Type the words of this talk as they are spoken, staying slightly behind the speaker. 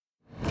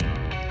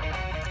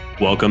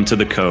Welcome to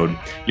The Code,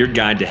 your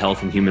guide to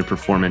health and human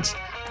performance.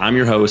 I'm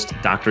your host,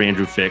 Dr.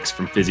 Andrew Fix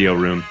from Physio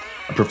Room,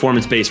 a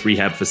performance-based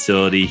rehab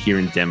facility here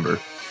in Denver.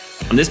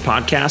 On this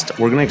podcast,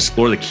 we're going to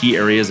explore the key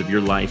areas of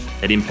your life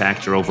that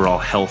impact your overall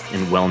health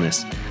and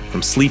wellness,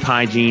 from sleep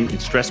hygiene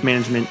and stress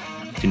management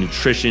to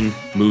nutrition,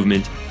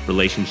 movement,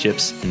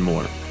 relationships, and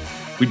more.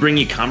 We bring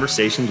you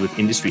conversations with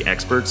industry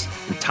experts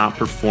and top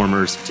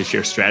performers to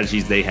share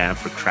strategies they have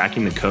for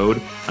cracking the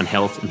code on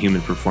health and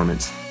human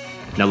performance.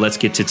 Now let's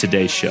get to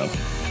today's show.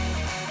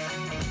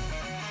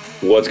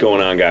 What's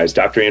going on, guys?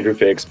 Dr. Andrew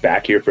Fix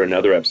back here for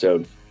another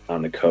episode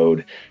on The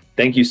Code.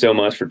 Thank you so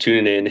much for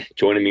tuning in,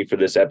 joining me for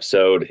this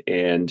episode.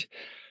 And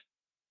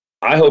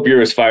I hope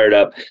you're as fired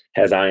up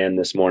as I am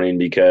this morning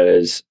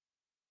because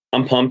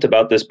I'm pumped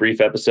about this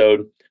brief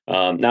episode.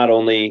 Not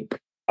only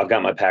I've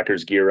got my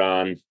Packers gear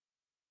on,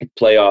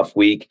 playoff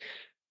week.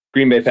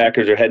 Green Bay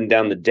Packers are heading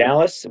down to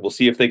Dallas. We'll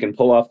see if they can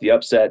pull off the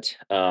upset.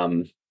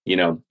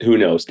 Who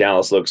knows?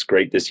 Dallas looks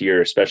great this year,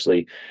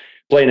 especially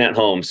playing at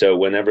home. So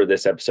whenever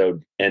this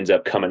episode ends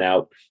up coming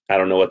out, I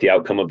don't know what the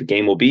outcome of the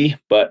game will be,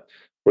 but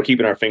we're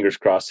keeping our fingers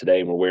crossed today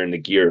and we're wearing the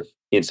gear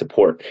in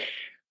support.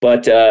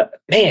 But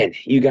man,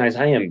 you guys,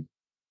 I am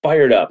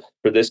fired up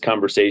for this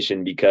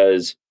conversation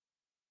because,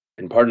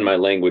 and pardon my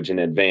language in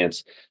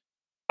advance,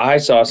 I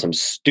saw some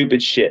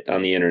stupid shit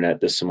on the internet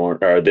this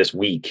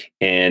week,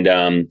 and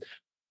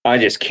I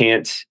just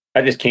can't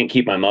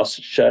keep my mouth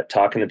shut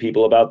talking to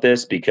people about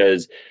this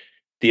because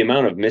the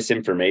amount of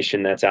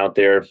misinformation that's out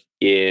there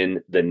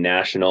in the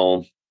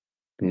national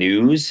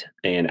news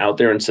and out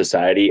there in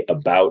society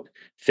about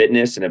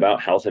fitness and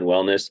about health and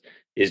wellness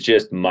is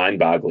just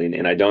mind-boggling,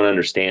 and I don't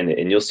understand it.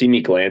 And you'll see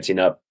me glancing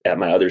up at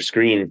my other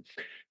screen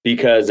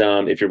because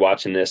if you're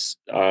watching this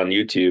on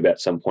YouTube at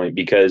some point,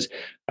 because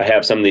I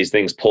have some of these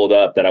things pulled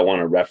up that I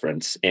want to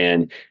reference,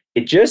 and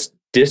it just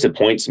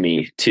disappoints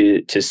me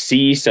to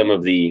see some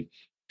of the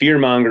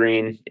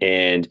fear-mongering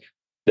and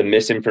the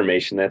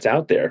misinformation that's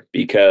out there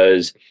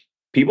because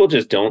people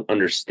just don't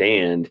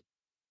understand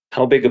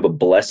how big of a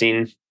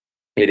blessing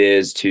it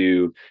is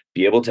to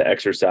be able to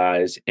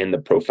exercise and the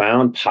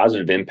profound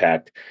positive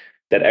impact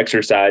that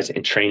exercise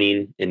and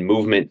training and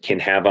movement can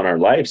have on our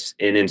lives.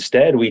 And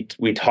instead we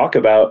talk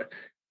about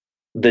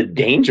the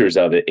dangers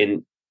of it.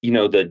 And,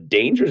 the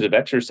dangers of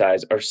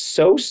exercise are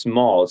so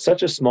small. It's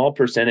such a small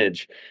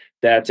percentage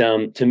that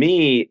to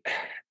me,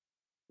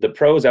 the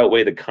pros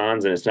outweigh the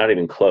cons, and it's not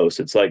even close.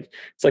 It's like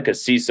a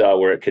seesaw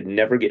where it could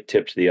never get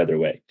tipped the other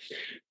way.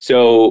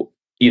 So,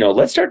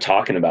 let's start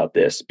talking about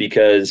this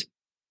because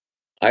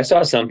I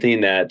saw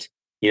something that,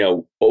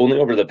 only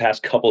over the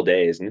past couple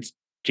days, and it's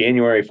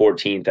January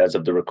 14th as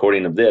of the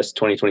recording of this,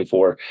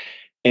 2024.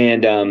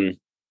 And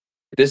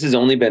this has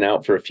only been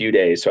out for a few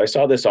days. So I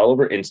saw this all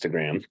over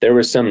Instagram. There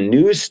was some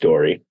news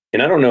story,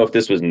 and I don't know if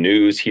this was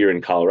news here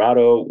in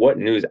Colorado, what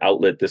news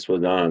outlet this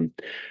was on.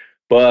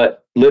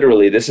 But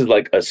literally, this is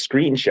like a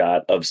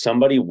screenshot of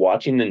somebody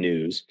watching the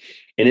news,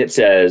 and it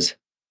says,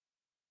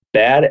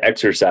 bad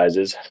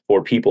exercises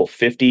for people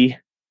 50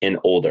 and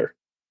older.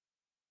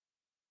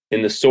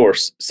 And the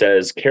source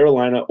says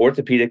Carolina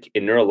Orthopedic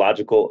and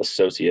Neurological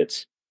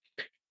Associates.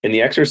 And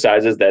the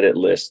exercises that it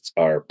lists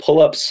are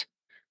pull-ups,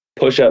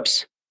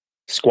 push-ups,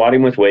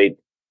 squatting with weight,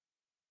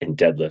 and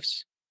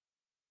deadlifts.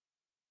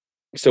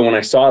 So when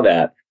I saw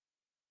that,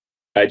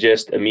 I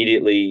just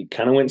immediately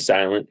kind of went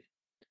silent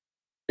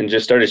and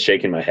just started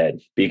shaking my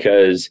head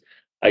because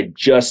I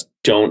just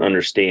don't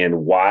understand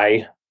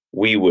why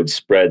we would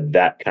spread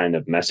that kind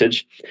of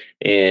message.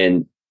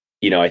 And,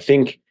 I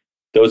think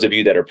those of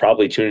you that are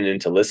probably tuning in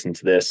to listen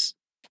to this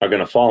are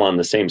going to fall on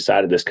the same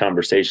side of this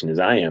conversation as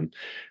I am.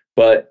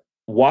 But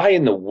why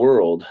in the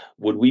world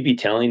would we be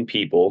telling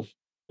people,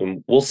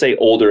 and we'll say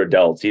older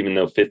adults, even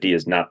though 50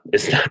 is not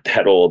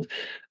that old,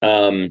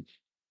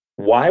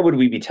 why would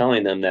we be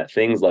telling them that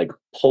things like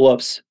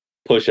pull-ups,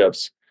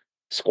 push-ups,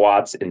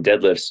 squats, and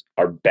deadlifts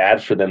are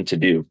bad for them to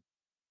do?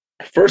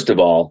 First of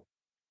all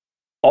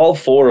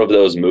four of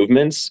those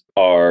movements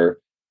are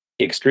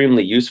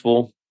extremely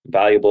useful,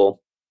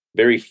 valuable,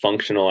 very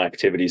functional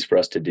activities for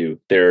us to do.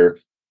 They're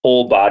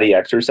whole body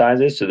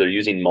exercises, so they're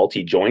using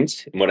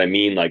multi-joints. And what I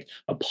mean, like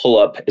a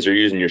pull-up, is you're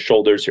using your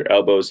shoulders, your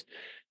elbows,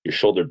 your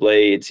shoulder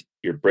blades,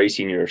 you're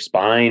bracing your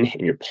spine,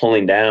 and you're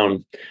pulling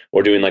down,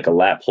 or doing like a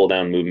lat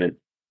pull-down movement.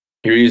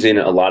 You're using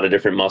a lot of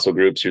different muscle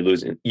groups. You're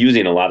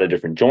using a lot of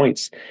different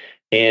joints.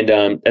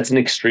 And that's an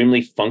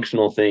extremely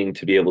functional thing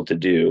to be able to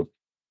do.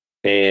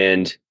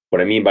 And what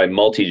I mean by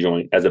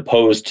multi-joint, as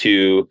opposed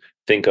to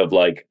think of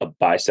like a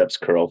biceps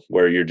curl,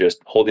 where you're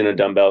just holding a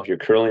dumbbell, you're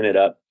curling it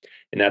up,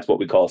 and that's what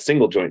we call a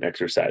single joint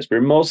exercise.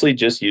 We're mostly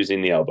just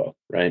using the elbow,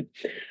 right?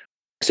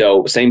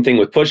 So same thing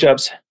with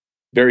push-ups,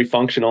 very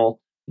functional,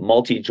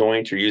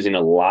 multi-joint. You're using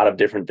a lot of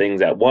different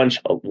things at once.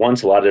 A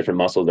lot of different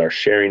muscles are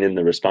sharing in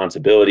the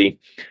responsibility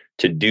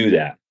to do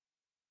that.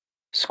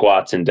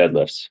 Squats and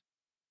deadlifts,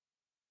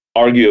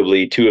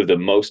 arguably two of the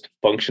most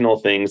functional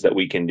things that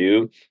we can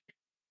do,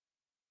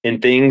 and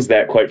things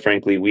that, quite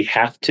frankly, we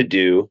have to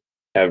do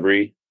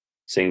every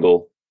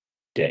single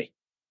day.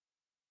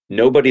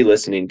 Nobody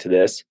listening to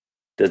this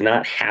does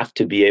not have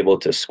to be able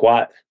to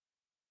squat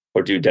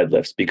or do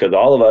deadlifts, because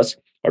all of us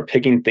are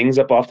picking things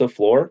up off the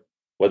floor,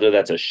 whether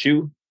that's a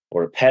shoe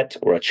or a pet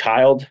or a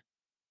child,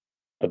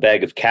 a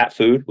bag of cat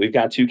food. We've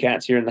got 2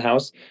 cats here in the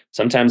house.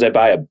 Sometimes I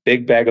buy a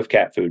big bag of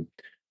cat food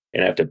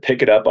and I have to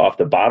pick it up off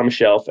the bottom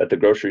shelf at the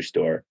grocery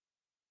store.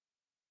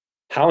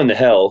 How in the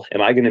hell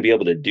am I going to be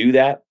able to do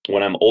that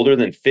when I'm older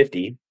than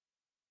 50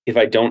 if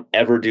I don't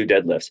ever do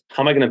deadlifts?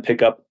 How am I going to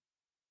pick up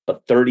a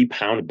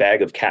 30-pound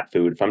bag of cat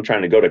food if I'm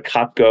trying to go to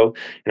Costco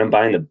and I'm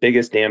buying the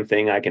biggest damn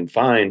thing I can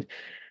find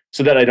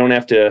so that I don't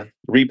have to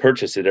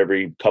repurchase it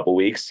every couple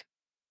weeks?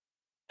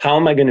 How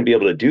am I going to be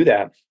able to do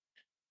that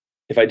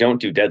if I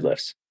don't do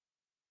deadlifts?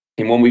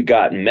 And when we've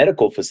got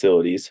medical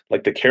facilities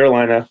like the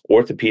Carolina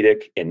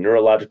Orthopedic and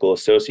Neurological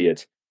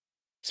Associates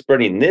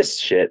spreading this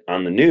shit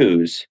on the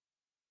news,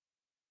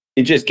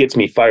 it just gets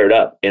me fired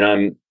up.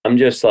 And I'm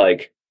just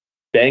like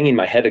banging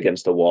my head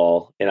against the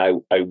wall. And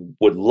I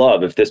would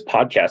love if this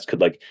podcast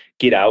could like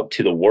get out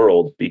to the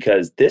world,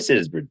 because this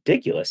is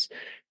ridiculous.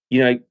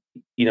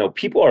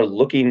 People are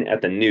looking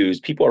at the news,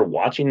 people are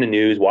watching the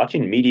news,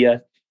 watching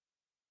media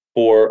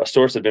for a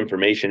source of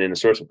information and a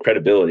source of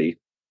credibility.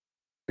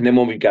 And then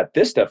when we've got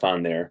this stuff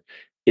on there,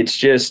 it's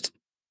just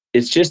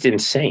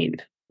insane.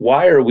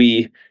 Why are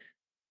we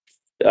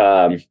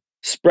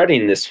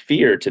spreading this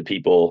fear to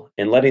people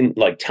and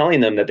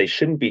telling them that they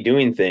shouldn't be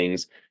doing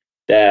things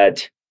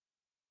that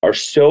are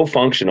so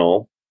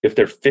functional if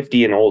they're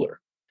 50 and older?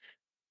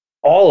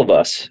 All of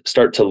us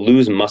start to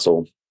lose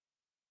muscle,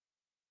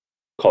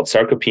 called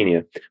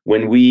sarcopenia,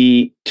 when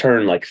we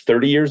turn like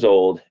 30 years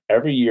old.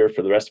 Every year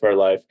for the rest of our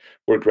life,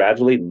 we're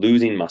gradually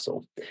losing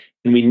muscle.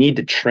 And we need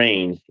to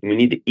train, and we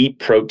need to eat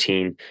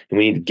protein, and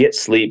we need to get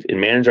sleep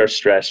and manage our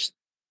stress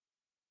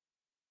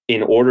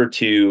in order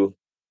to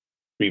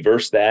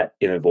reverse that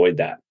and avoid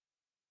that,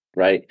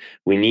 right?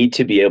 We need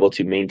to be able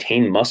to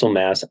maintain muscle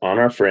mass on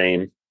our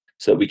frame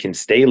so that we can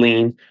stay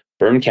lean,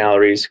 burn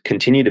calories,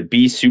 continue to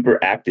be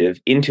super active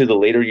into the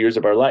later years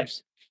of our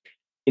lives.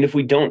 And if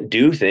we don't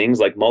do things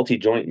like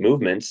multi-joint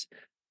movements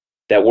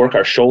that work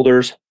our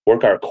shoulders,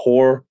 work our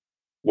core,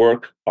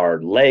 work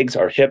our legs,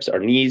 our hips, our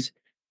knees,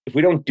 if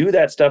we don't do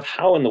that stuff,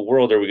 how in the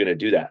world are we going to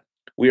do that?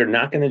 We are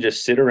not going to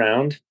just sit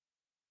around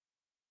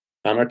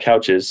on our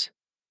couches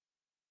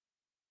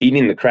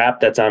eating the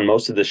crap that's on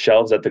most of the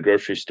shelves at the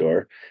grocery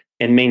store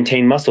and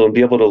maintain muscle and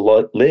be able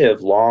to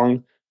live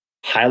long,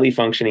 highly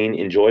functioning,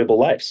 enjoyable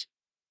lives.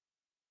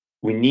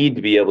 We need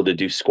to be able to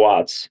do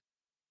squats,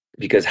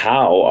 because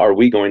how are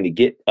we going to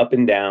get up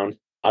and down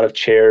out of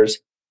chairs,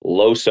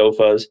 low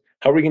sofas?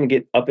 How are we going to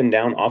get up and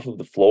down off of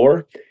the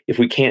floor if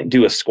we can't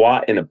do a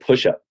squat and a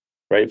push-up,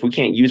 right? If we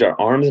can't use our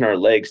arms and our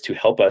legs to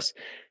help us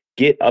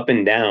get up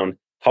and down,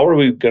 how are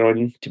we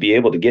going to be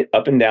able to get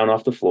up and down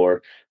off the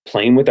floor,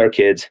 playing with our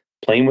kids,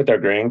 playing with our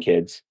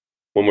grandkids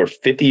when we're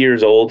 50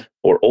 years old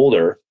or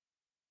older?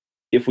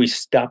 If we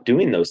stop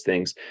doing those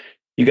things,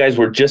 you guys,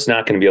 we're just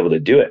not going to be able to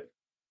do it.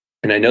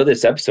 And I know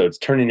this episode's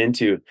turning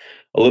into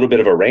a little bit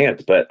of a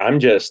rant, but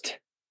I'm just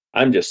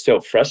so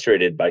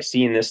frustrated by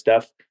seeing this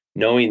stuff,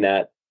 knowing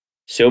that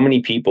so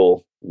many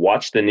people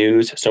watch the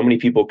news, so many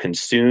people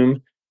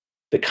consume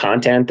the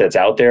content that's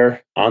out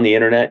there on the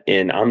internet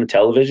and on the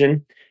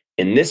television,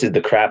 and this is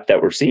the crap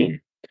that we're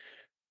seeing.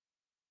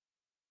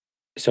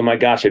 So my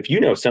gosh, if you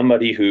know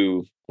somebody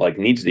who like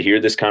needs to hear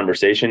this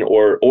conversation,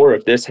 or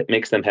if this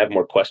makes them have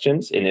more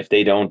questions, and if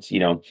they don't,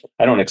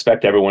 I don't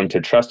expect everyone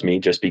to trust me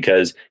just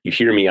because you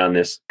hear me on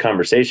this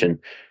conversation.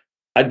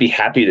 I'd be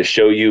happy to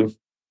show you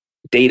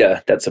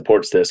data that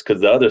supports this,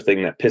 because the other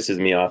thing that pisses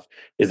me off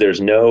is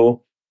there's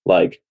no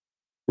like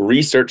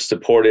research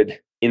supported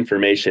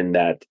information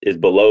that is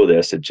below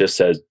this. It just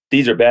says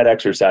these are bad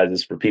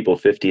exercises for people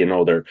 50 and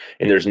older,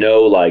 and there's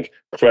no like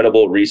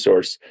credible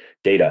resource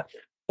data.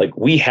 Like,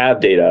 we have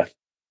data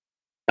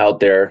out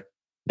there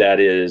that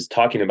is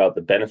talking about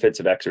the benefits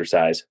of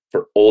exercise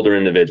for older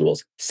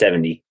individuals,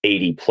 70,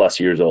 80 plus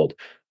years old.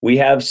 We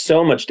have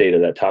so much data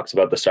that talks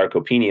about the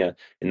sarcopenia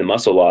and the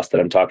muscle loss that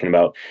I'm talking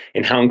about,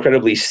 and how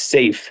incredibly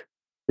safe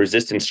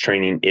resistance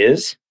training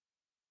is,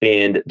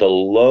 and the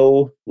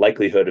low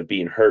likelihood of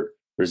being hurt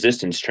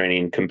resistance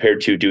training compared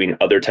to doing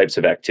other types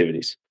of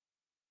activities,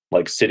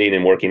 like sitting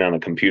and working on a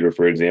computer,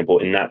 for example,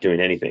 and not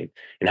doing anything,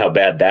 and how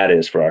bad that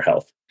is for our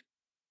health.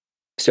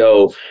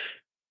 So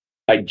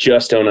I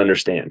just don't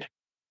understand.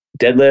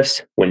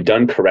 Deadlifts, when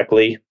done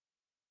correctly,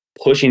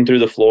 pushing through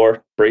the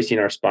floor, bracing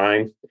our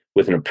spine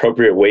with an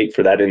appropriate weight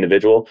for that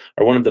individual,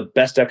 are one of the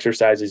best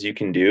exercises you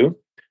can do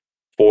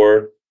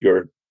for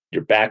your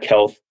back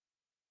health,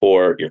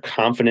 for your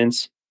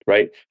confidence,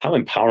 right? How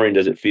empowering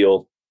does it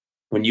feel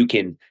when you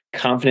can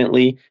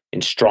confidently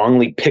and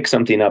strongly pick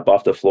something up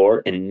off the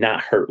floor and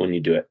not hurt when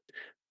you do it?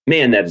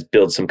 Man, that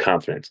builds some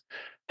confidence.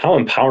 How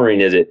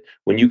empowering is it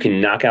when you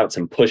can knock out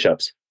some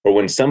push-ups, or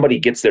when somebody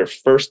gets their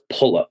first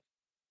pull-up,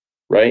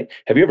 right?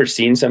 Have you ever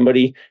seen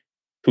somebody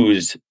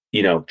who's,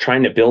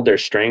 trying to build their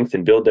strength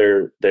and build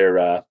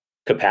their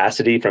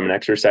capacity from an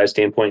exercise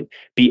standpoint,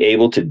 be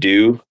able to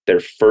do their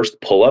first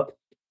pull-up,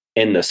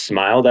 and the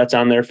smile that's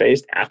on their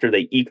face after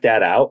they eke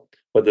that out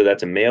whether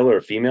that's a male or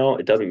a female,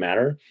 it doesn't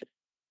matter.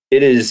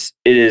 It is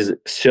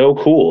so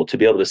cool to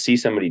be able to see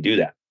somebody do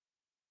that.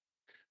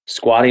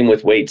 Squatting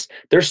with weights.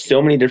 There's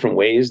so many different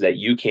ways that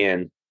you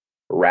can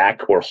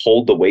rack or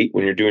hold the weight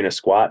when you're doing a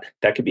squat.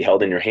 That could be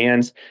held in your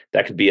hands.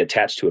 That could be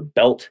attached to a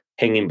belt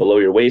hanging below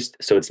your waist,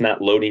 so it's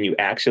not loading you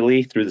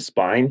axially through the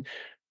spine.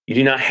 You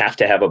do not have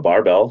to have a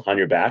barbell on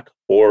your back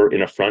or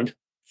in a front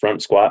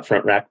squat,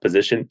 front rack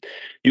position.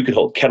 You could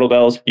hold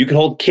kettlebells. You could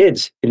hold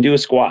kids and do a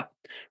squat,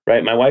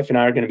 right? My wife and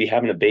I are going to be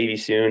having a baby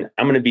soon.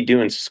 I'm going to be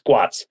doing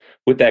squats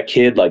with that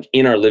kid like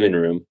in our living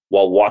room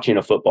while watching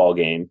a football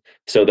game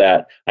so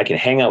that I can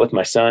hang out with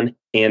my son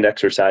and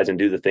exercise and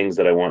do the things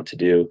that I want to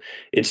do.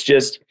 It's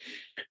just,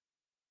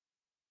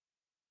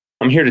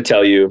 I'm here to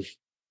tell you,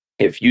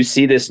 if you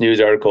see this news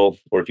article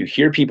or if you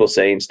hear people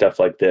saying stuff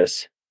like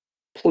this,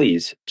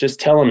 please just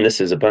tell them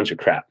this is a bunch of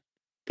crap.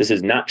 This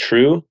is not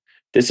true.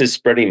 This is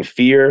spreading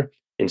fear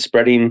and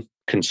spreading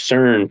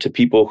concern to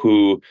people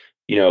who,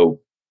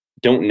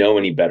 don't know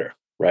any better,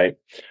 right?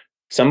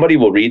 Somebody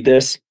will read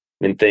this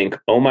and think,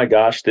 oh my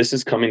gosh, this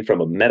is coming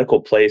from a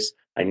medical place.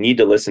 I need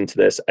to listen to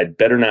this. I'd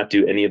better not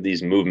do any of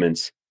these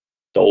movements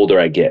the older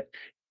I get.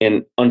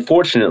 And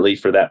unfortunately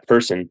for that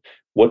person,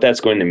 what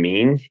that's going to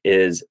mean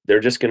is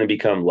they're just going to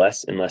become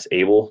less and less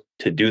able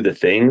to do the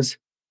things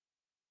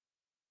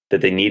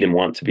that they need and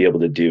want to be able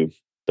to do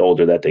the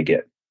older that they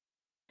get.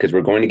 Because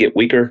we're going to get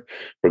weaker,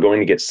 we're going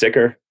to get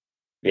sicker.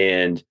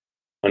 And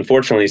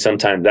unfortunately,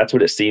 sometimes that's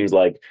what it seems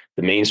like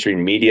the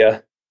mainstream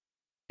media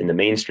and the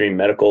mainstream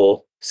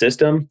medical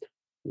system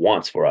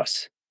wants for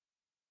us.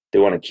 They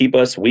want to keep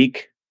us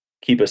weak,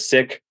 keep us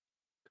sick,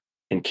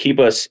 and keep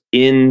us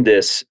in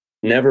this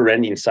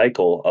never-ending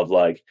cycle of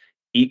like,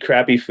 eat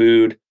crappy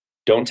food,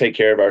 don't take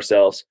care of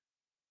ourselves,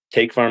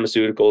 take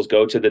pharmaceuticals,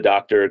 go to the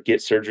doctor, get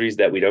surgeries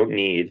that we don't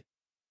need,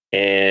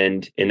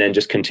 and then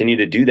just continue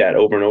to do that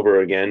over and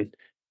over again,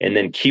 and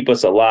then keep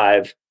us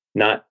alive,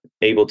 not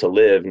able to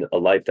live a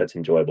life that's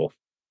enjoyable.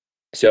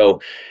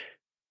 So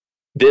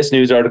this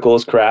news article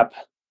is crap.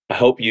 I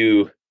hope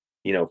you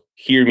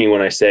hear me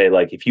when I say,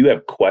 like, if you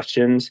have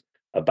questions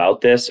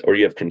about this or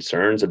you have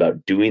concerns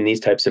about doing these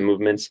types of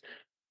movements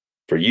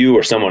for you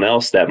or someone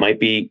else that might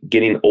be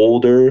getting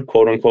older,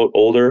 quote unquote,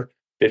 older,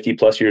 50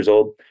 plus years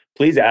old,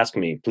 please ask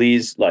me.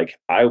 Please,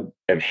 I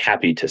am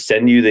happy to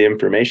send you the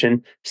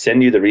information,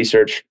 send you the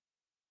research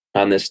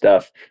on this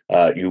stuff.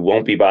 You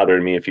won't be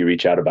bothering me if you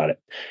reach out about it.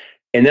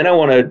 And then I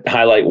want to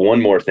highlight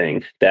one more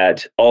thing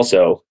that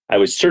also I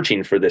was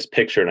searching for this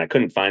picture and I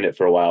couldn't find it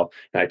for a while.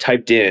 And I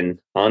typed in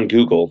on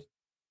Google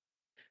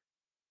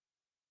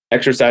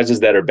exercises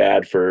that are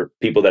bad for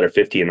people that are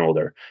 50 and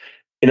older.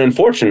 And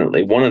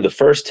unfortunately, one of the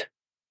first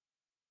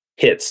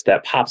hits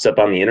that pops up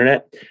on the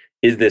internet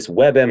is this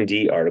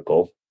WebMD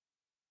article.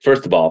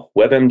 First of all,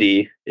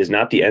 WebMD is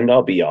not the end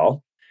all be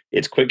all.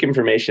 It's quick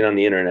information on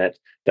the internet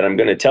that I'm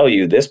going to tell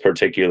you this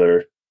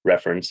particular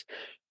reference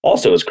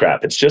also is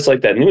crap. It's just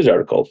like that news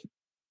article.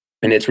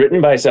 And it's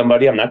written by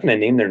somebody, I'm not going to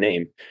name their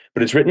name,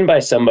 but it's written by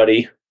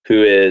somebody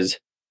who is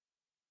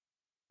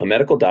a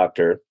medical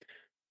doctor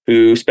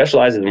who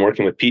specializes in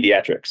working with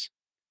pediatrics.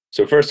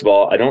 So first of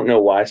all, I don't know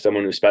why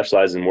someone who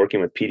specializes in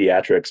working with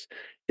pediatrics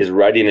is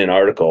writing an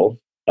article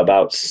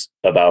about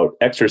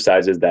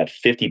exercises that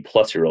 50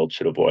 plus year olds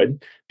should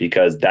avoid,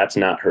 because that's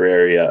not her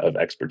area of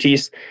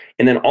expertise.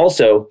 And then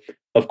also,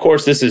 of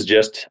course, this is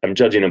just, I'm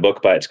judging a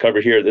book by its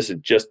cover here. This is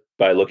just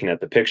by looking at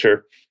the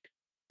picture.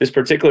 This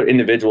particular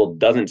individual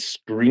doesn't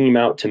scream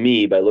out to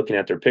me by looking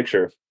at their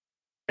picture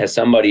as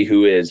somebody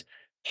who is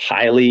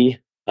highly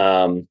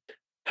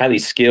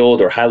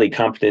skilled or highly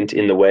competent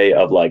in the way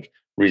of like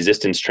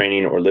resistance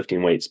training or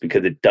lifting weights,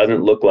 because it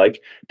doesn't look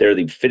like they're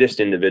the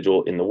fittest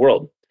individual in the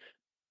world.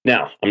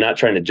 Now, I'm not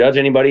trying to judge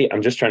anybody.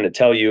 I'm just trying to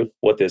tell you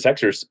what this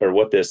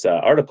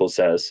article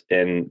says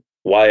and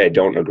why I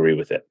don't agree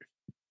with it.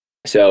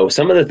 So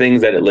some of the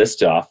things that it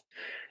lists off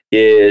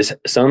is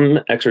some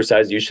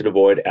exercise you should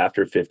avoid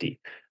after 50.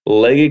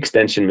 Leg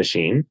extension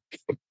machine,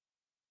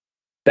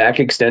 back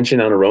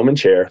extension on a Roman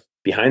chair,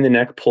 behind the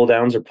neck pull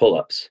downs or pull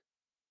ups,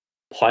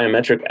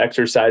 plyometric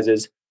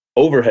exercises,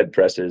 overhead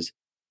presses,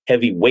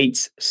 heavy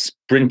weights,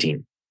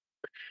 sprinting.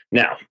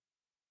 Now,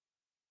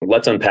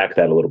 let's unpack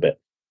that a little bit.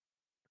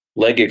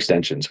 Leg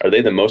extensions, are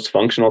they the most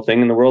functional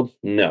thing in the world?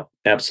 No,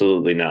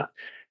 absolutely not.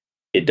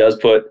 It does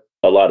put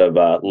a lot of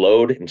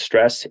load and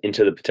stress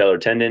into the patellar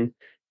tendon,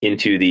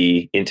 into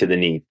the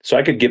knee. So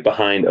I could get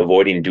behind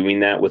avoiding doing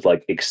that with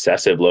like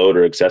excessive load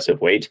or excessive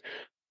weight.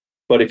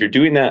 But if you're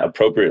doing that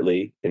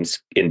appropriately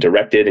and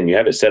directed and you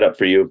have it set up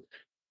for you,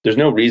 there's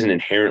no reason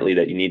inherently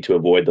that you need to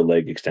avoid the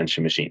leg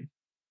extension machine.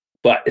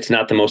 But it's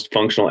not the most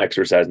functional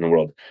exercise in the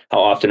world. How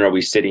often are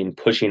we sitting,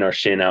 pushing our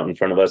shin out in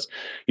front of us?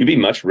 You'd be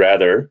much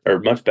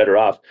better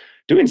off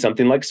doing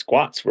something like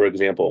squats, for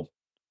example.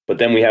 But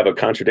then we have a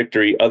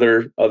contradictory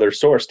other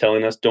source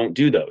telling us don't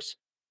do those.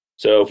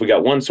 So if we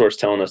got one source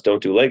telling us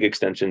don't do leg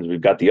extensions, we've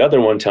got the other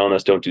one telling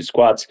us don't do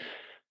squats.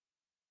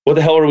 What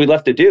the hell are we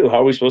left to do? How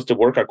are we supposed to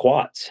work our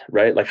quads,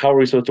 right? Like, how are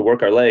we supposed to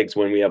work our legs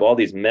when we have all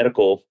these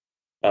medical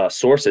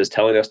sources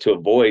telling us to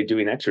avoid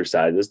doing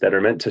exercises that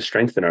are meant to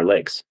strengthen our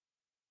legs.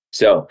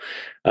 So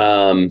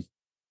go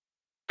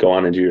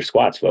on and do your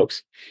squats,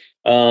 folks.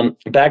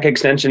 Back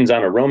extensions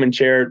on a Roman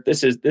chair.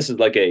 This is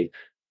like a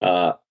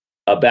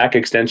back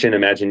extension.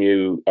 Imagine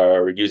you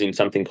are using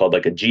something called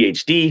like a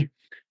GHD.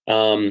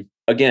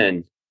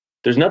 Again,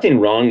 there's nothing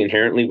wrong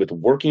inherently with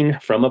working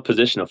from a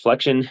position of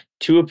flexion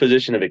to a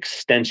position of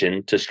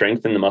extension to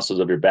strengthen the muscles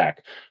of your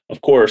back.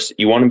 Of course,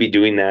 you want to be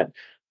doing that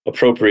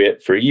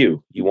appropriate for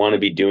you. You want to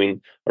be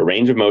doing a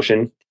range of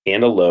motion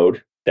and a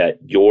load that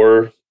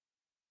you're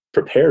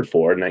prepared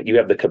for and that you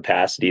have the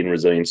capacity and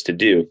resilience to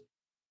do.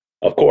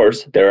 Of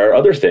course, there are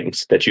other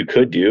things that you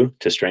could do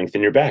to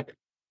strengthen your back,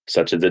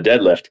 such as a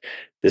deadlift.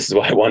 This is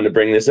why I wanted to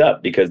bring this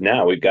up, because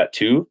now we've got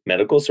two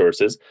medical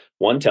sources,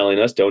 one telling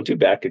us don't do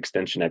back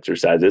extension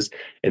exercises,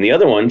 and the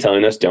other one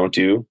telling us don't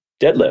do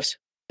deadlifts.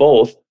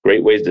 Both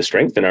great ways to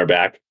strengthen our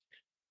back.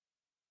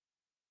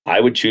 I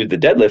would choose the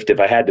deadlift if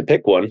I had to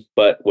pick one,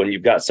 but when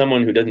you've got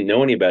someone who doesn't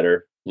know any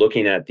better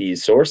looking at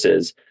these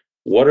sources,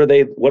 what are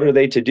they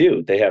to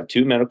do? They have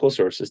two medical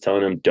sources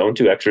telling them don't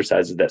do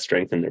exercises that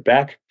strengthen their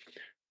back.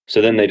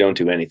 So then they don't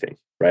do anything,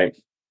 right?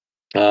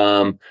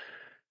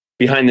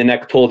 Behind the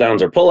neck pull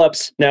downs or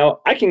pull-ups. Now,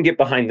 I can get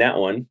behind that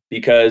one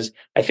because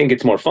I think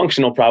it's more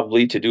functional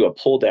probably to do a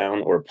pull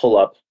down or a pull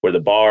up where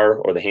the bar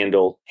or the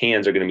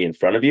hands are going to be in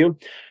front of you.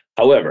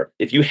 However,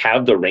 if you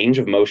have the range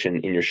of motion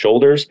in your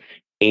shoulders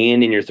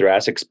and in your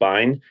thoracic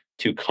spine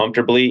to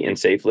comfortably and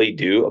safely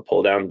do a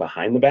pull down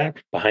behind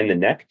the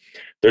neck,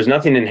 there's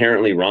nothing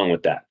inherently wrong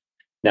with that.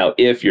 Now,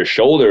 if your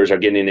shoulders are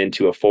getting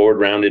into a forward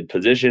rounded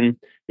position,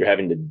 you're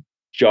having to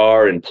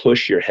jar and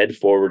push your head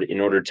forward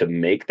in order to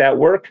make that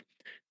work,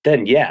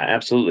 then yeah,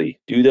 absolutely.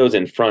 Do those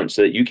in front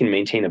so that you can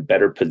maintain a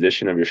better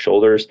position of your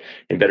shoulders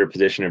and better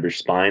position of your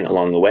spine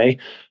along the way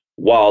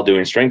while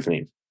doing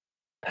strengthening.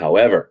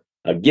 However,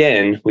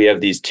 again, we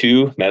have these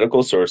two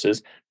medical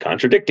sources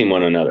contradicting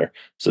one another.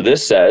 So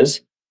this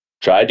says,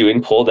 try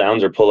doing pull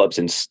downs or pull ups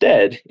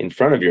instead in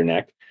front of your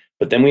neck.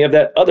 But then we have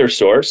that other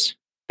source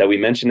that we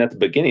mentioned at the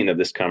beginning of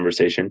this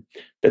conversation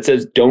that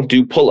says, don't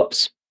do pull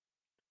ups.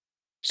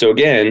 So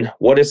again,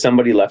 what is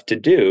somebody left to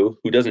do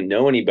who doesn't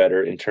know any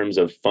better in terms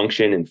of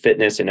function and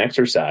fitness and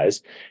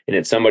exercise? And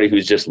it's somebody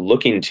who's just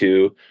looking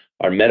to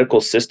our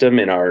medical system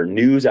and our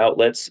news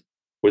outlets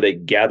where they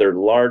gather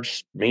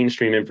large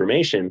mainstream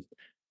information.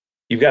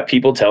 You've got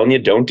people telling you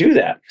don't do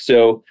that.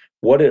 So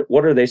what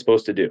are they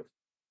supposed to do?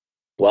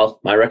 Well,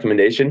 my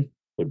recommendation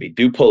would be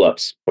do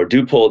pull-ups or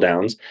do pull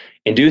downs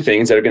and do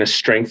things that are going to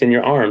strengthen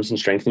your arms and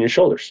strengthen your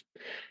shoulders.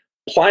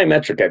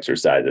 Plyometric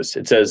exercises.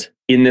 It says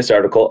in this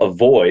article,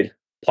 avoid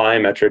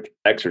plyometric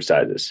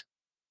exercises.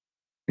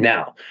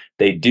 Now,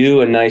 they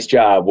do a nice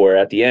job where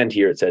at the end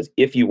here it says,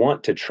 if you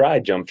want to try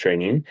jump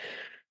training,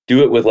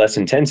 do it with less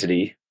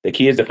intensity. The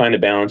key is to find a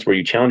balance where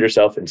you challenge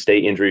yourself and stay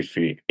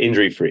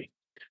injury-free.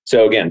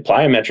 So again,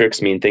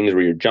 plyometrics mean things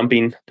where you're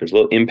jumping, there's a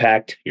little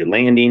impact, you're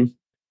landing.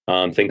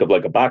 Think of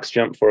like a box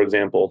jump, for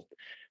example.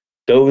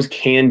 Those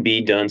can be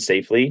done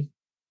safely,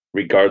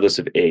 regardless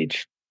of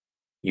age.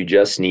 You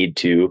just need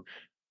to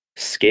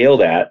scale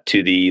that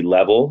to the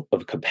level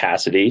of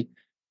capacity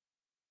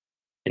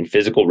and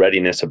physical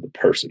readiness of the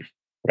person,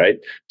 right?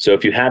 So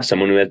if you have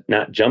someone who has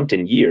not jumped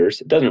in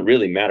years, it doesn't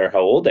really matter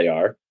how old they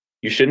are.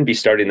 You shouldn't be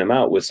starting them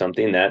out with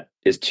something that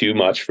is too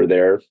much for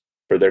their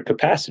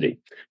capacity.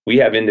 We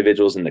have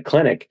individuals in the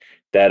clinic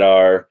that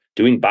are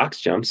doing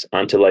box jumps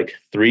onto like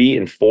 3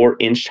 and 4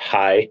 inch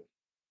high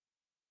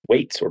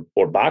weights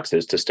or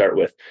boxes to start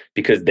with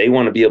because they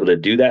want to be able to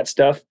do that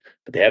stuff,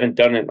 but they haven't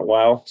done it in a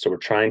while. So we're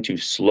trying to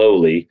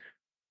slowly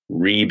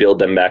rebuild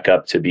them back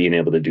up to being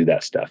able to do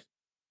that stuff.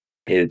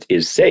 It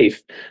is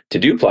safe to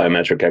do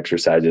plyometric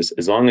exercises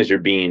as long as you're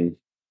being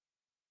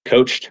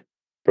coached,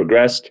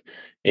 progressed,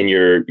 and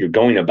you're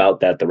going about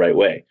that the right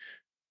way.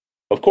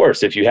 Of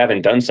course, if you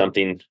haven't done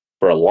something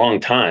for a long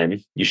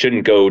time, you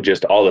shouldn't go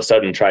just all of a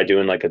sudden try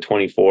doing like a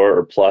 24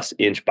 or plus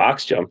inch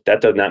box jump.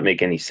 That does not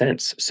make any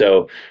sense.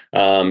 So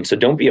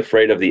don't be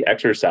afraid of the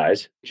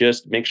exercise.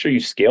 Just make sure you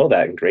scale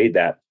that and grade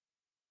that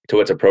to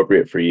what's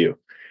appropriate for you.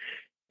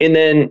 And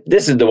then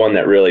this is the one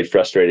that really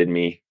frustrated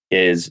me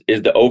is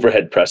the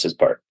overhead presses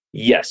part.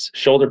 Yes,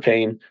 shoulder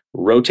pain,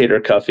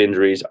 rotator cuff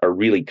injuries are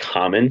really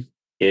common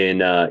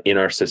in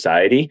our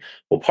society.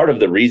 Well, part of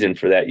the reason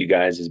for that, you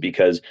guys, is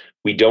because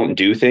we don't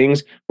do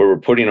things where we're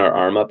putting our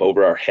arm up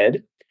over our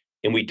head,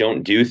 and we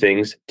don't do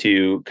things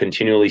to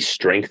continually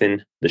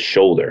strengthen the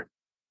shoulder.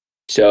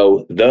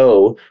 So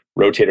though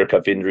rotator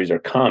cuff injuries are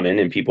common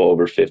in people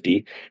over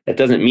 50, that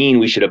doesn't mean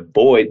we should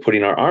avoid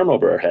putting our arm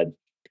over our head,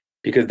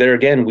 because there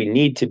again, we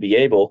need to be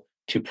able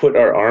to put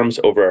our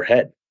arms over our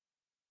head.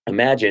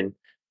 Imagine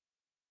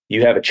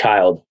you have a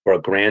child or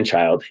a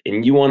grandchild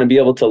and you want to be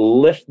able to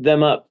lift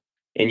them up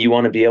and you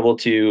want to be able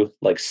to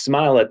like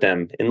smile at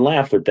them and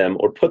laugh with them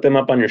or put them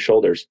up on your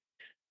shoulders.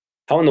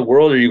 How in the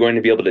world are you going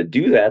to be able to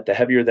do that, the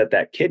heavier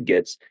that kid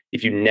gets,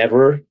 if you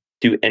never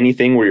do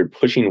anything where you're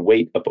pushing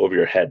weight up over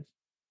your head?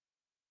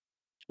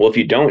 Well, if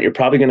you don't, you're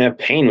probably going to have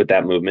pain with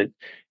that movement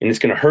and it's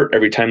going to hurt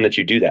every time that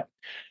you do that.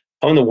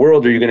 How in the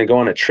world are you going to go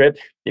on a trip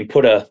and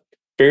put a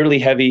fairly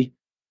heavy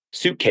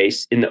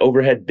suitcase in the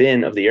overhead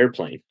bin of the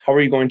airplane? How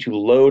are you going to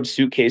load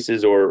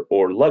suitcases or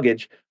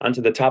luggage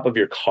onto the top of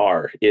your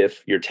car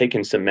if you're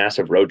taking some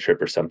massive road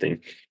trip or something?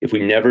 If we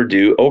never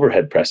do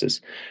overhead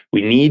presses,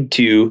 we need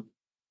to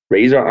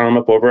raise our arm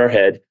up over our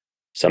head,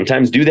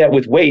 sometimes do that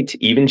with weight,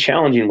 even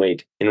challenging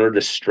weight, in order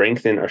to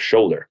strengthen our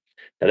shoulder.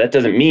 Now, that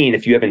doesn't mean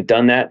if you haven't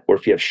done that or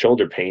if you have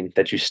shoulder pain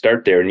that you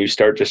start there and you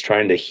start just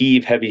trying to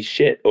heave heavy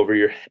shit over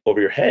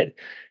your head.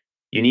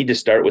 You need to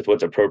start with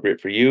what's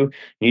appropriate for you.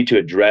 You need to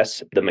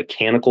address the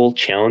mechanical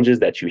challenges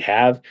that you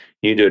have.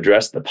 You need to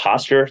address the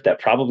posture that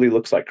probably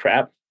looks like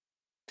crap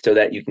so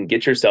that you can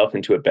get yourself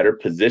into a better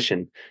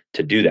position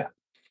to do that.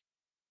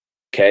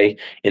 Okay.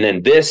 And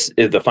then this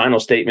is the final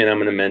statement I'm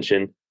going to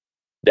mention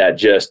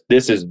that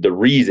this is the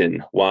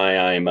reason why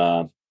I'm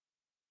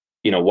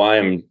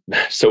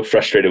so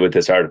frustrated with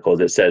this article.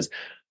 That says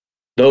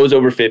those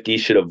over 50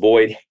 should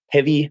avoid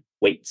heavy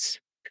weights.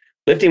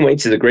 Lifting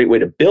weights is a great way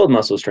to build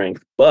muscle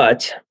strength,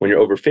 but when you're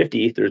over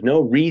 50, there's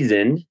no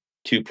reason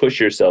to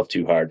push yourself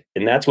too hard.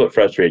 And that's what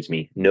frustrates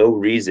me. No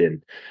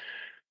reason.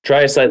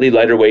 Try a slightly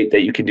lighter weight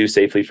that you can do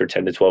safely for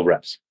 10 to 12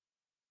 reps.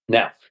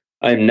 Now,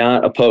 I'm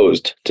not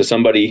opposed to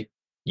somebody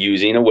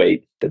using a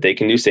weight that they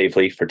can do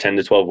safely for 10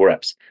 to 12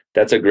 reps.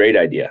 That's a great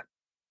idea.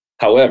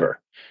 However,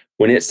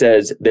 when it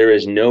says there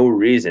is no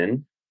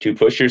reason to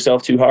push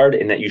yourself too hard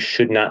and that you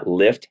should not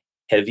lift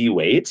heavy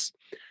weights,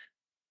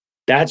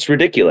 that's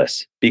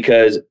ridiculous,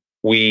 because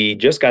we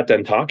just got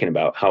done talking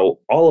about how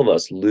all of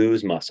us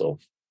lose muscle,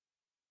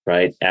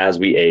 right? As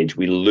we age,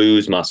 we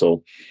lose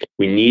muscle.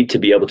 We need to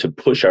be able to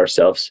push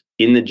ourselves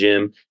in the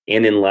gym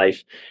and in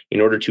life in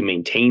order to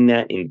maintain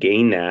that and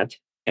gain that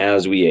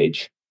as we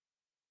age.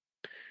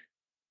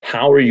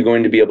 How are you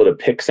going to be able to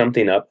pick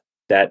something up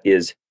that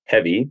is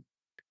heavy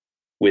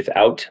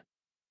without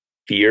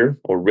fear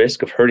or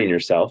risk of hurting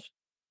yourself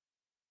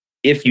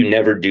if you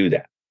never do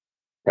that,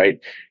 right?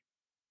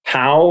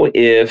 How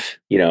if,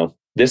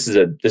 this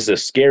is a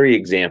scary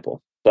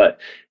example, but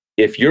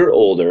if you're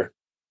older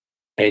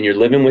and you're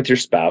living with your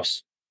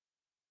spouse,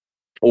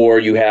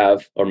 or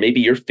maybe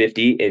you're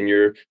 50 and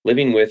you're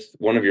living with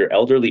one of your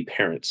elderly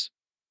parents,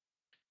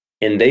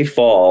 and they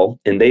fall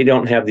and they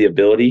don't have the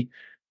ability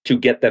to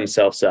get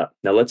themselves up.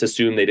 Now, let's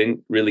assume they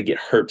didn't really get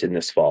hurt in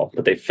this fall,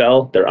 but they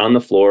fell, they're on the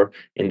floor,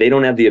 and they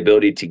don't have the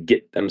ability to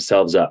get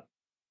themselves up.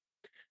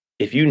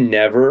 If you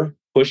never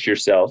push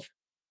yourself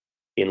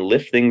and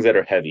lift things that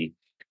are heavy,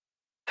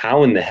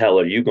 how in the hell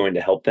are you going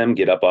to help them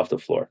get up off the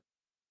floor?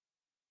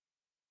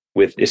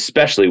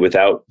 Especially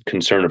without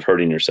concern of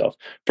hurting yourself.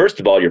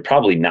 First of all, you're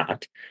probably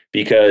not,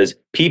 because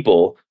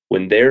people,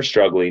 when they're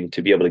struggling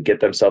to be able to get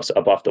themselves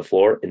up off the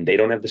floor and they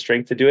don't have the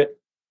strength to do it,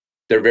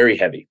 they're very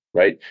heavy,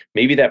 right?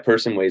 Maybe that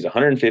person weighs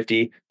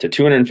 150 to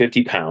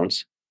 250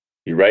 pounds.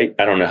 You're right.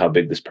 I don't know how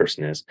big this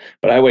person is,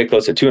 but I weigh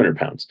close to 200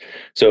 pounds.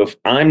 So if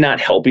I'm not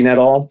helping at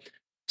all,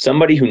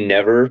 somebody who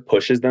never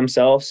pushes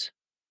themselves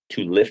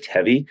to lift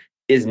heavy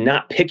is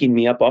not picking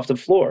me up off the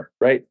floor,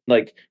 right?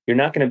 Like, you're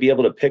not going to be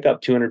able to pick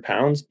up 200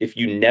 pounds if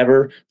you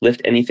never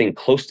lift anything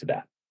close to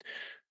that.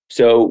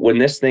 So when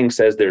this thing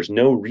says there's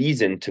no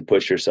reason to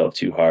push yourself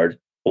too hard,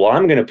 well,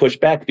 I'm going to push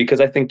back, because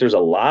I think there's a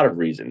lot of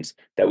reasons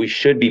that we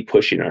should be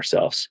pushing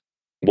ourselves.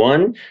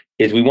 One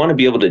is we want to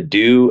be able to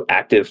do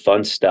active,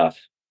 fun stuff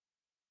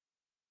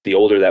the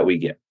older that we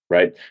get,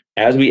 right?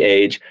 As we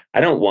age,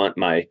 I don't want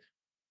my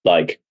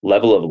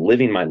level of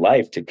living my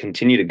life to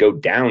continue to go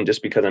down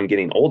just because I'm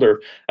getting older.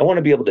 I want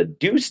to be able to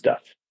do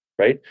stuff,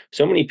 right?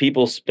 So many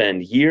people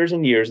spend years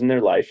and years in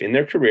their life, in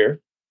their career,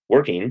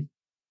 working.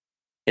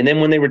 And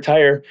then when they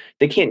retire,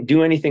 they can't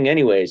do anything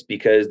anyways,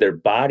 because their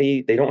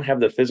body, they don't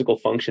have the physical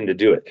function to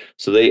do it.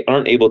 So they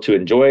aren't able to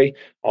enjoy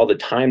all the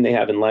time they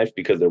have in life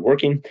because they're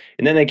working.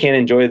 And then they can't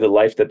enjoy the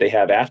life that they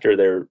have after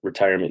their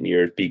retirement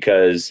years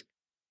because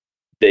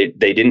they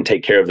didn't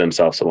take care of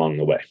themselves along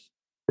the way,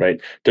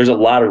 right? There's a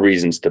lot of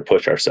reasons to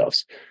push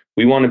ourselves.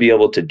 We want to be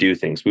able to do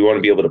things. We want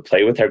to be able to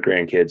play with our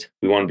grandkids.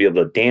 We want to be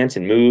able to dance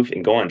and move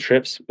and go on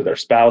trips with our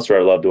spouse or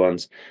our loved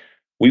ones.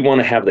 We want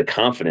to have the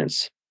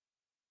confidence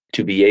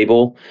to be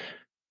able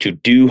to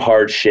do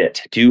hard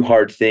shit, do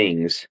hard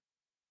things,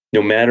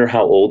 no matter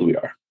how old we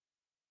are.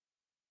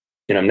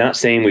 And I'm not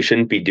saying we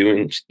shouldn't be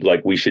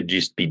we should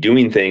just be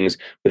doing things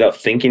without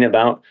thinking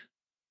about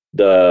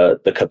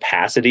the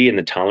capacity and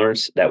the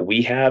tolerance that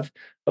we have.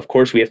 Of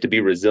course, we have to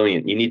be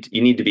resilient. You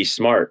need to be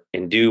smart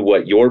and do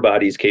what your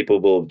body is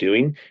capable of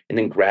doing, and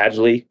then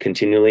gradually,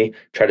 continually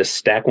try to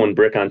stack one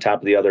brick on top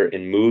of the other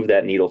and move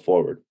that needle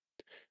forward,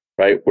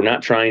 right? We're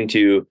not trying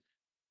to,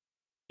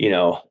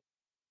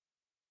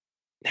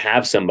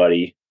 have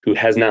somebody who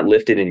has not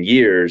lifted in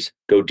years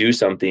go do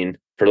something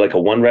for like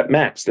a 1 rep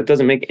max. That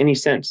doesn't make any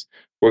sense.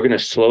 We're going to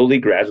slowly,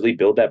 gradually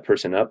build that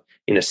person up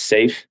in a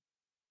safe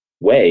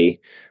way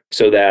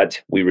so that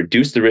we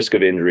reduce the risk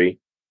of injury.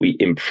 We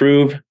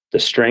improve the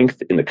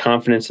strength and the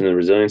confidence and the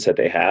resilience that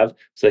they have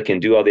so they can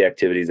do all the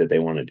activities that they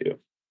want to do.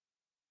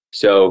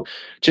 So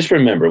just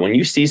remember, when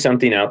you see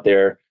something out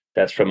there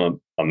that's from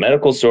a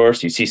medical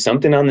source, you see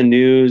something on the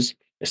news,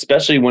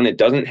 especially when it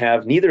doesn't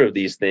have, neither of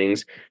these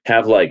things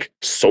have like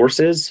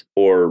sources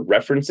or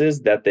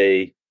references that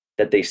they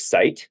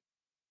cite.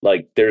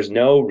 Like there's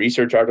no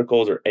research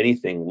articles or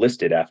anything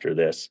listed after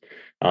this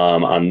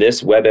on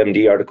this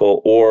WebMD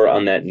article or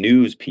on that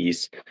news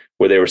piece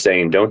where they were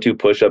saying don't do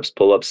push-ups,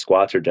 pull-ups,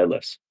 squats, or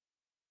deadlifts.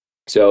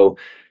 So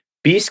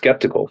be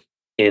skeptical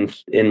and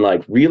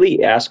like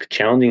really ask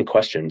challenging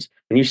questions.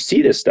 When you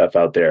see this stuff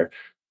out there,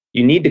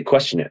 you need to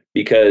question it,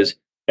 because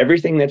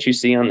everything that you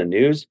see on the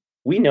news,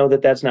 we know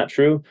that that's not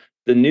true.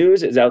 The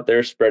news is out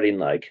there spreading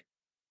like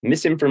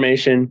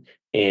misinformation,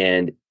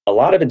 and a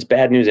lot of it's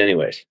bad news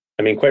anyways.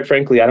 I mean, quite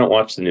frankly, I don't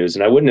watch the news,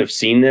 and I wouldn't have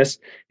seen this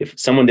if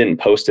someone didn't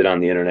post it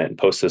on the internet and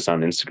post this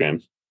on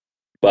Instagram.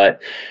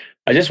 But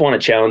I just want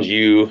to challenge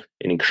you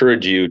and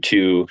encourage you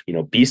to,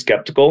 be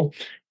skeptical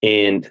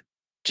and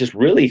just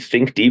really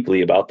think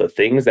deeply about the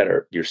things that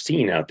you're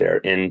seeing out there.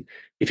 And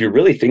if you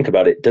really think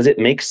about it, does it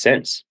make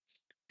sense?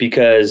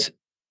 Because,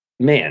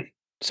 man,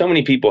 so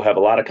many people have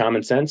a lot of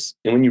common sense.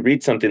 And when you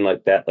read something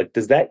like that, like,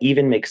 does that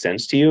even make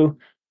sense to you?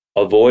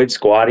 Avoid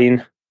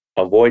squatting,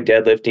 avoid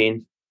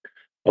deadlifting,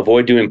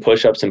 avoid doing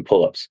push-ups and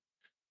pull-ups.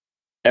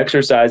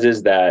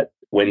 Exercises that,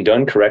 when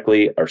done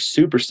correctly, are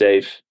super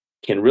safe,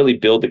 can really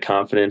build the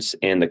confidence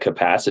and the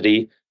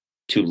capacity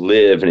to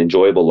live an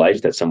enjoyable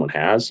life that someone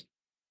has.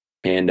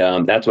 And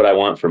that's what I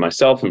want for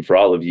myself and for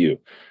all of you.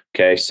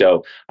 Okay,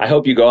 so I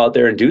hope you go out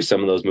there and do some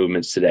of those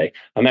movements today.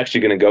 I'm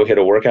actually going to go hit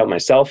a workout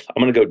myself.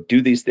 I'm going to go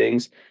do these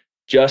things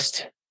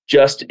just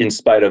in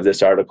spite of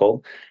this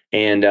article.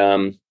 And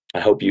I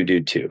hope you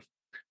do too.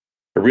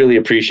 I really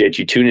appreciate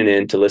you tuning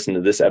in to listen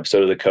to this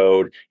episode of The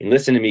Code and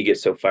listen to me get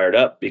so fired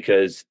up,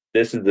 because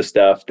this is the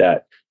stuff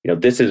that,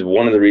 this is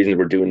one of the reasons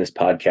we're doing this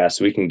podcast,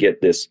 so we can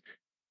get this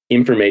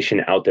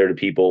information out there to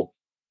people,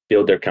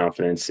 build their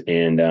confidence,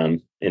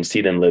 and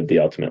see them live the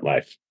ultimate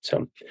life.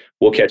 So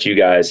we'll catch you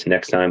guys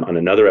next time on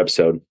another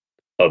episode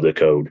of The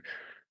Code.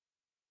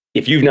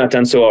 If you've not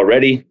done so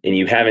already and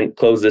you haven't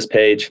closed this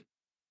page,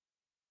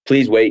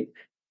 please wait.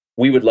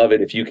 We would love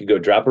it if you could go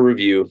drop a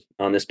review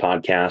on this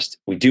podcast.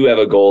 We do have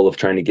a goal of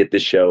trying to get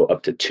this show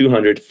up to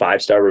 200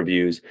 5-star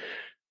reviews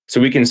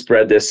so we can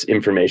spread this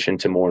information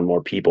to more and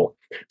more people.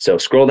 So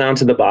scroll down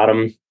to the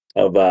bottom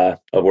of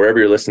wherever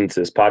you're listening to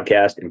this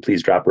podcast, and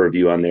please drop a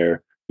review on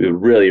there. We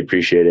would really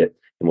appreciate it.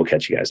 And we'll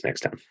catch you guys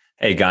next time.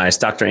 Hey guys,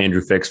 Dr.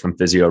 Andrew Fix from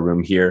Physio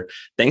Room here.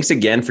 Thanks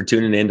again for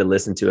tuning in to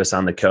listen to us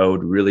on The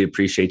Code. Really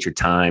appreciate your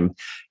time.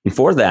 And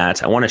for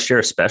that, I want to share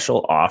a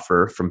special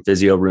offer from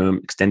Physio Room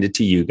extended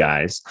to you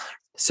guys.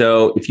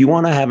 So if you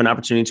want to have an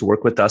opportunity to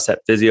work with us at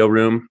Physio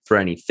Room for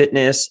any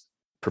fitness,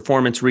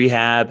 performance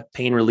rehab,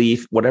 pain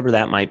relief, whatever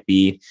that might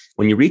be,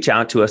 when you reach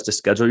out to us to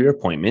schedule your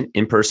appointment,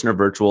 in person or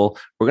virtual,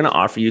 we're going to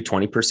offer you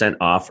 20%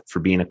 off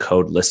for being a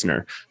Code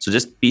listener. So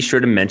just be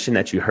sure to mention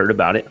that you heard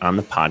about it on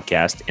the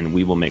podcast, and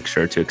we will make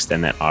sure to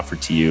extend that offer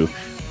to you.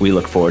 We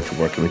look forward to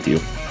working with you.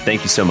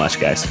 Thank you so much,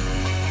 guys.